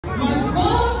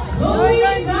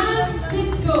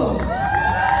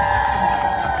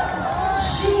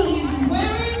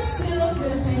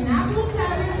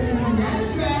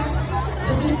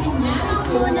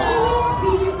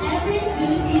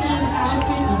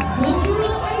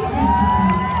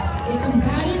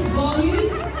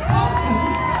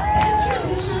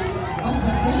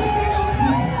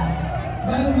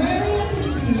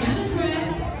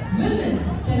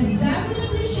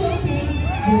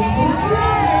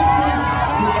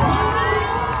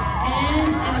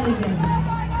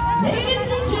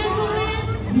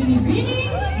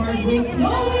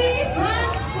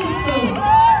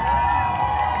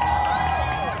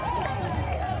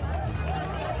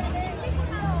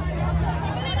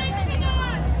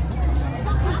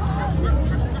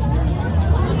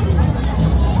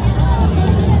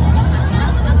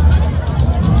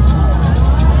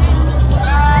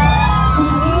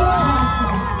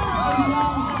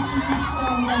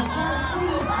heart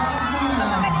full of Baguio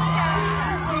love. Since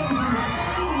the stage in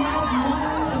standing loud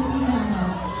modern Pilipiniana,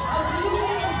 a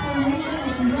blooming inspiration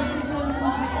as she represents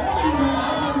not only her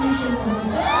admiration for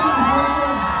Philippine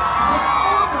heritage, but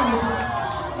also the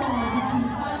special bond between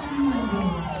family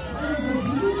members. It is a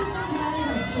beautiful blend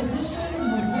of tradition,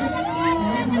 modernity,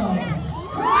 and love.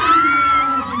 Her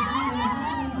Pilipiniana cuisine is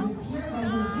handmade with care by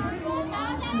her very own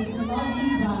aunt, Miss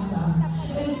Lovely Basa.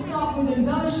 It is topped with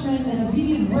embellishment and a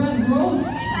beaded red rose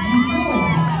decor.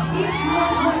 Each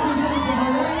rose represents the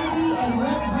variety and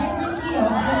vibrancy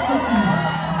of the city.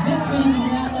 Miss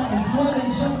Pilipiniana is more than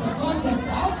just a contest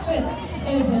outfit.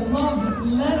 It is a love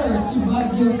letter to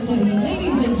Baguio City.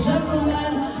 Ladies and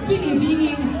gentlemen,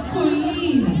 binibining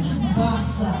Colleen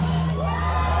Basa.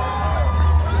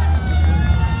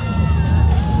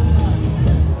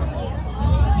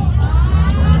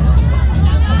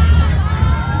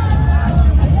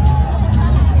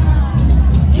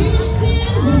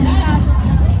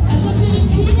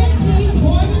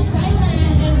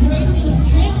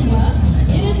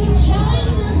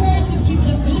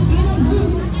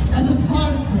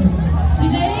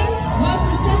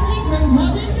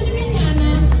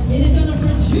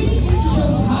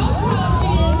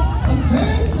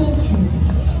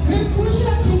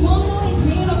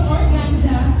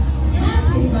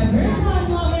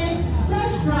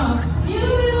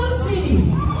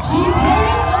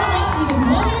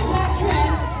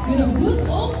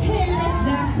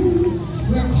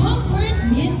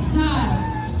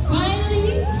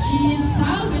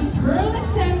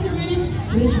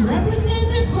 Which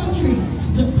represents our country,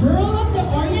 the pearl of the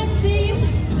Orient Seas,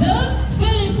 the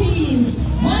Philippines.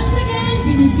 Once again,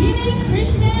 binibining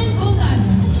Christian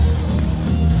Bolanos.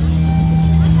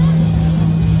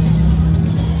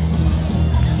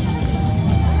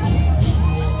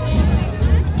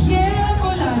 Kiera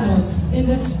Bolanos, in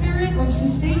the spirit of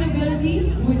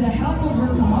sustainability, with the help of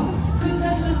her mom,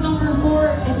 contestant number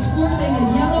 4 is sporting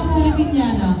a yellow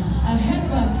Pilipiniana, a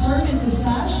headband turned into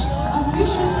sash, a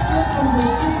fuchsia skirt from her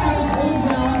sister's old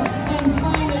gown, and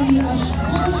finally a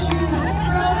pair of shoes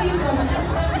proudly from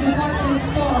SM Department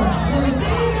Store, where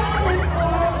they got it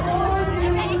all for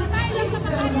you. She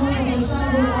spent most of her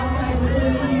childhood outside the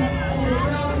Philippines and is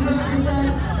proud to represent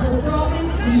her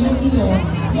province, Iloilo.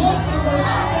 Most of her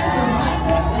outfits is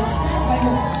handpicked and sent by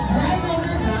her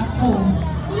grandmother back home.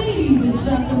 Ladies and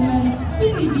gentlemen,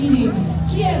 binibining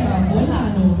Kiera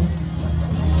Bolanos.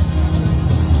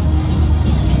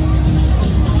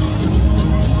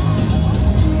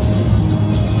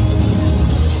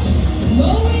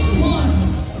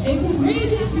 A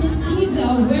courageous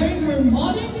mestiza wearing her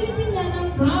modern Pilipiniana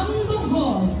from the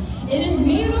hall. It is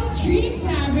made of tree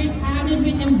fabric added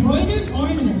with embroidered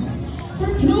ornaments. For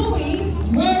Chloe,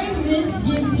 wearing this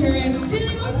gives her a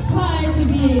feeling of pride to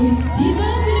be a mestiza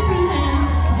Filipina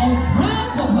and proud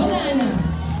Bacolana.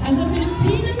 As a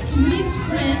Filipina, Swiss,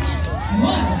 French,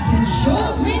 one can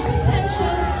show great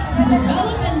potential to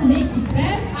develop and make the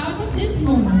best out of this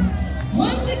moment.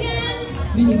 Once again,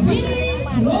 binibining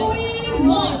Chloe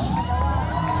Mons.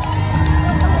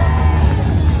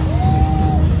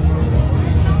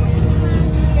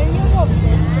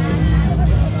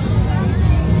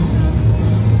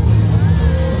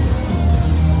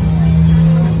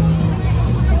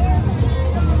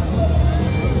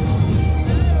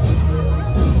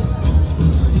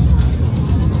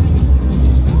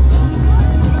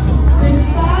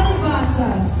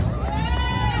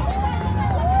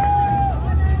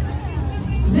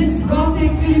 This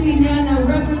Gothic Filipiniana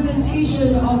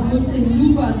representation of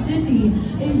Muntinlupa City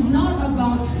is not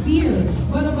about fear,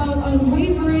 but about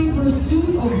unwavering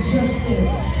pursuit of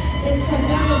justice. It's a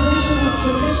celebration of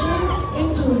tradition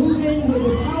interwoven with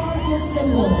a powerful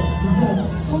symbol, the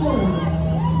sword.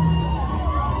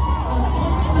 A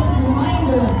constant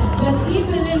reminder that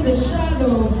even in the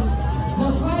shadows,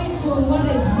 the fight for what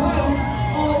is right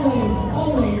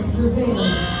always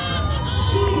prevails.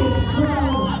 She is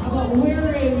proud about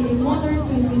wearing a modern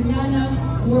Filipiniana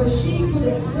where she could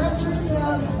express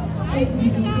herself and be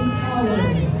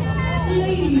empowered.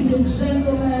 Ladies and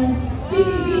gentlemen,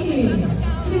 binibining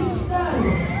Cristal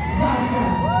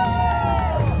Basas.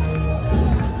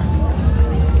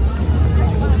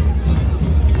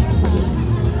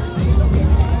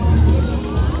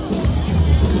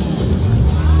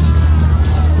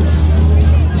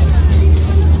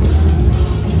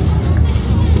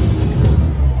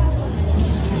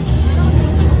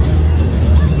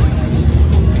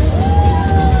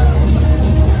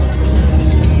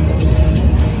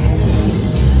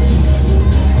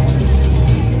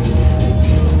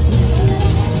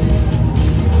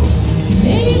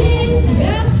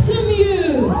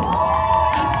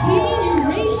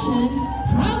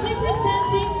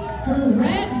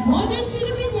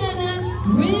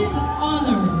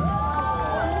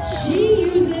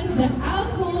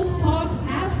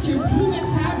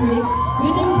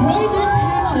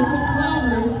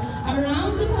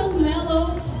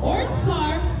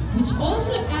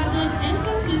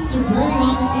 since a very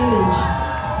young age.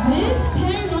 This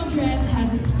terno dress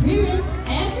has experienced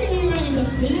every era in the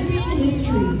Philippine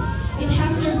history. It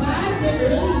has survived the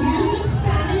early years of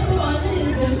Spanish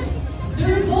colonialism, the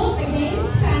revolt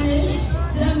against Spanish,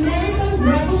 the American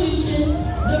Revolution,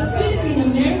 the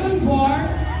Philippine-American War,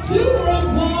 2 World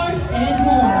Wars, and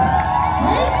more.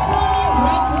 Her stunning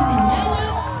red Pilipiniana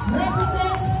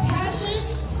represents passion,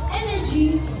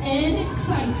 energy, and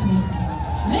excitement.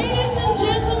 Ladies and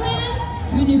gentlemen,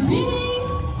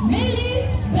 Pilipiniana Ramp.